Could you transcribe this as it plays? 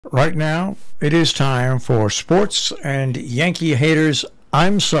Right now, it is time for sports and Yankee haters.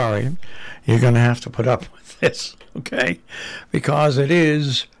 I'm sorry, you're going to have to put up with this, okay? Because it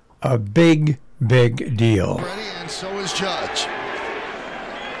is a big, big deal. Ready, and so is Judge.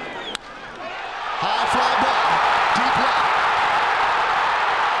 High fly ball, deep left.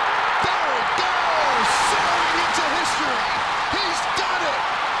 There it goes, soaring into history. He's done it.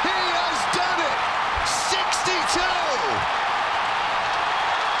 He has done it. 62.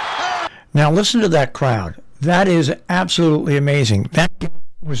 Now listen to that crowd. That is absolutely amazing. That game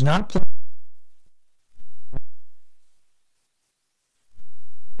was not played.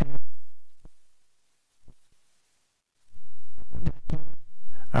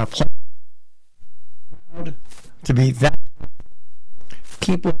 To be that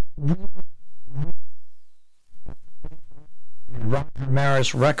people Roger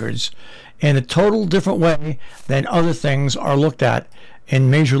Maris records in a total different way than other things are looked at in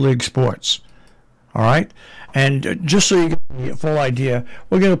Major League sports. All right? And just so you get the full idea,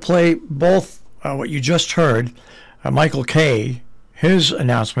 we're going to play both what you just heard, Michael Kay, his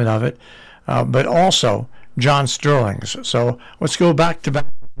announcement of it, but also John Sterling's. So let's go back to back.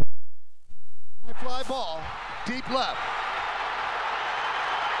 Fly ball, deep left.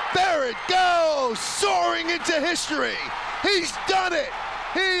 There it goes, soaring into history. He's done it.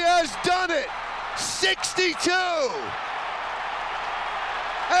 He has done it. 62.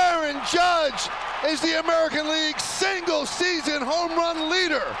 Aaron Judge is the American League single-season home run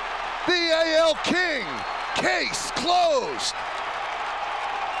leader. The AL King. Case closed.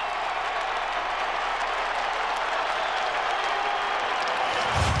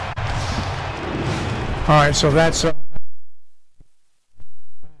 All right, so that's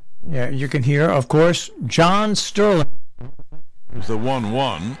yeah, you can hear, of course, John Sterling. Here's the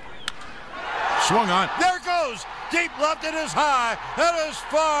 1-1. Swung on. There it goes. Deep left. It is high. It is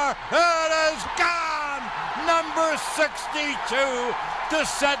far. It is gone. Number 62 to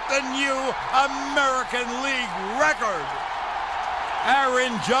set the new American League record.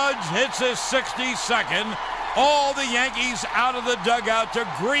 Aaron Judge hits his 62nd. All the Yankees out of the dugout to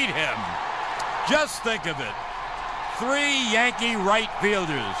greet him. Just think of it. 3 Yankee right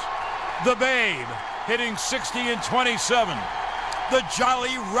fielders. The Babe hitting 60 and 27. The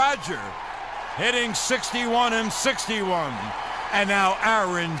Jolly Roger hitting 61 and 61. And now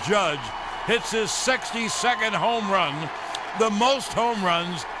Aaron Judge hits his 62nd home run, the most home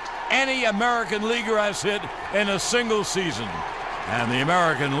runs any American leaguer has hit in a single season. And the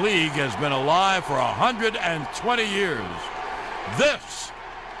American League has been alive for 120 years. This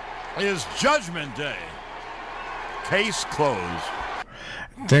is Judgment Day. Case closed.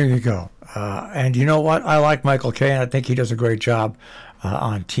 There you go. And you know what? I like Michael Kay, and I think he does a great job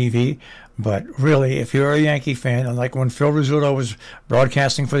on TV. But really, if you're a Yankee fan, and like when Phil Rizzuto was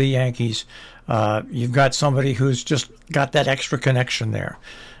broadcasting for the Yankees, you've got somebody who's just got that extra connection there.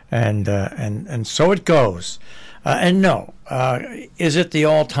 And so it goes. And no, is it the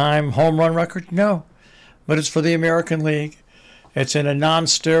all-time home run record? No. But it's for the American League. It's in a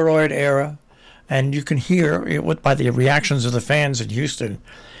non-steroid era, and you can hear it by the reactions of the fans in Houston.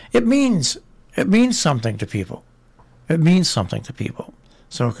 It means something to people. It means something to people.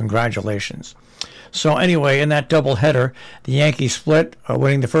 So congratulations. So anyway, in that doubleheader, the Yankees split,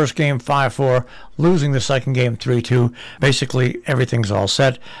 winning the first game 5-4, losing the second game 3-2. Basically, everything's all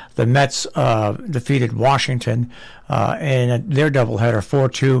set. The Mets defeated Washington in their doubleheader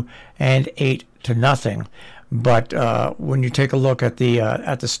 4-2 and 8-0. But when you take a look at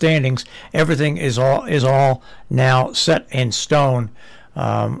the standings, everything is all now set in stone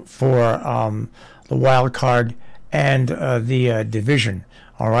for the wild card and the division.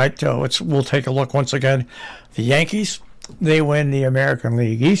 All right, we'll take a look once again. The Yankees, they win the American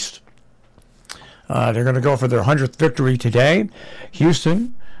League East. They're going to go for their 100th victory today.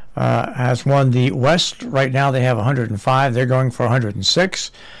 Houston has won the West. Right now they have 105. They're going for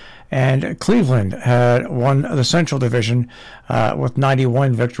 106. And Cleveland had won the Central Division with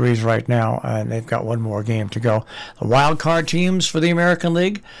 91 victories right now, and they've got one more game to go. The wild card teams for the American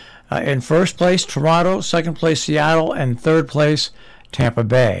League, in first place, Toronto, second place, Seattle, and third place, Tampa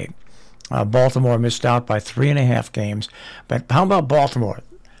Bay. Baltimore missed out by 3.5 games. But how about Baltimore?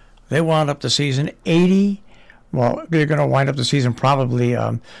 They wound up the season 80. Well, they're going to wind up the season probably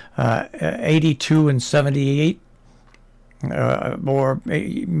 82 and 78. Or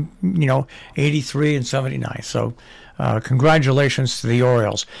 83 and 79. So congratulations to the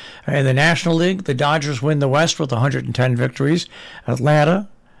Orioles. In the National League, the Dodgers win the West with 110 victories. Atlanta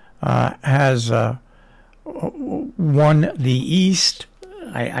has won the East,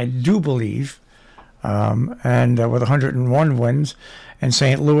 I do believe, and with 101 wins. and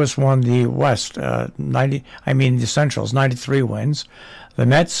St. Louis won the West, the Central's 93 wins. The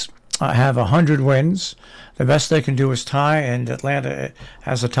Mets have 100 wins. The best they can do is tie, and Atlanta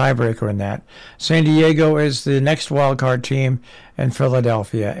has a tiebreaker in that. San Diego is the next wild card team, and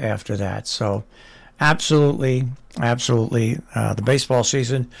Philadelphia after that. So absolutely, the baseball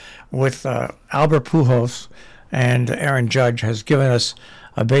season with Albert Pujols and Aaron Judge has given us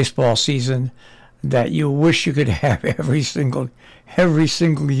a baseball season that you wish you could have every single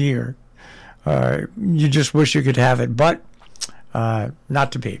year. You just wish you could have it, but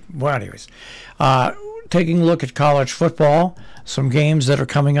not to be. Well, anyways, taking a look at college football, some games that are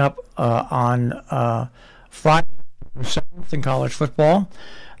coming up on Friday the 7th in college football.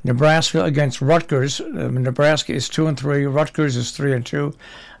 Nebraska against Rutgers. Nebraska is 2-3. Rutgers is 3-2.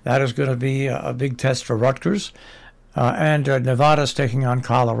 That is going to be a big test for Rutgers. And Nevada's taking on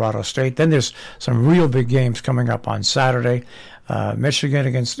Colorado State. Then there's some real big games coming up on Saturday. Michigan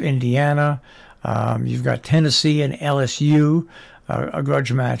against Indiana. You've got Tennessee and LSU, a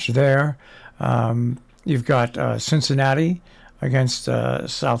grudge match there. You've got Cincinnati against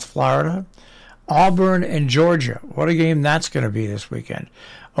South Florida. Auburn and Georgia. What a game that's going to be this weekend.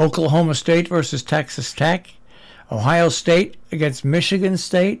 Oklahoma State versus Texas Tech. Ohio State against Michigan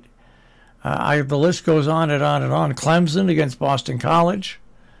State. The list goes on and on and on. Clemson against Boston College.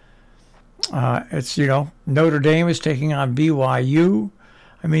 Notre Dame is taking on BYU.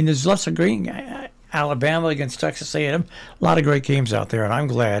 I mean, there's lots of great. Alabama against Texas A&M. A lot of great games out there, and I'm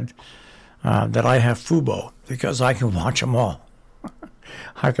glad that I have Fubo because I can watch them all.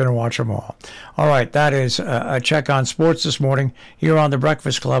 I can watch them all. All right, that is a check on sports this morning here on the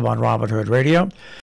Breakfast Club on Robert Hood Radio.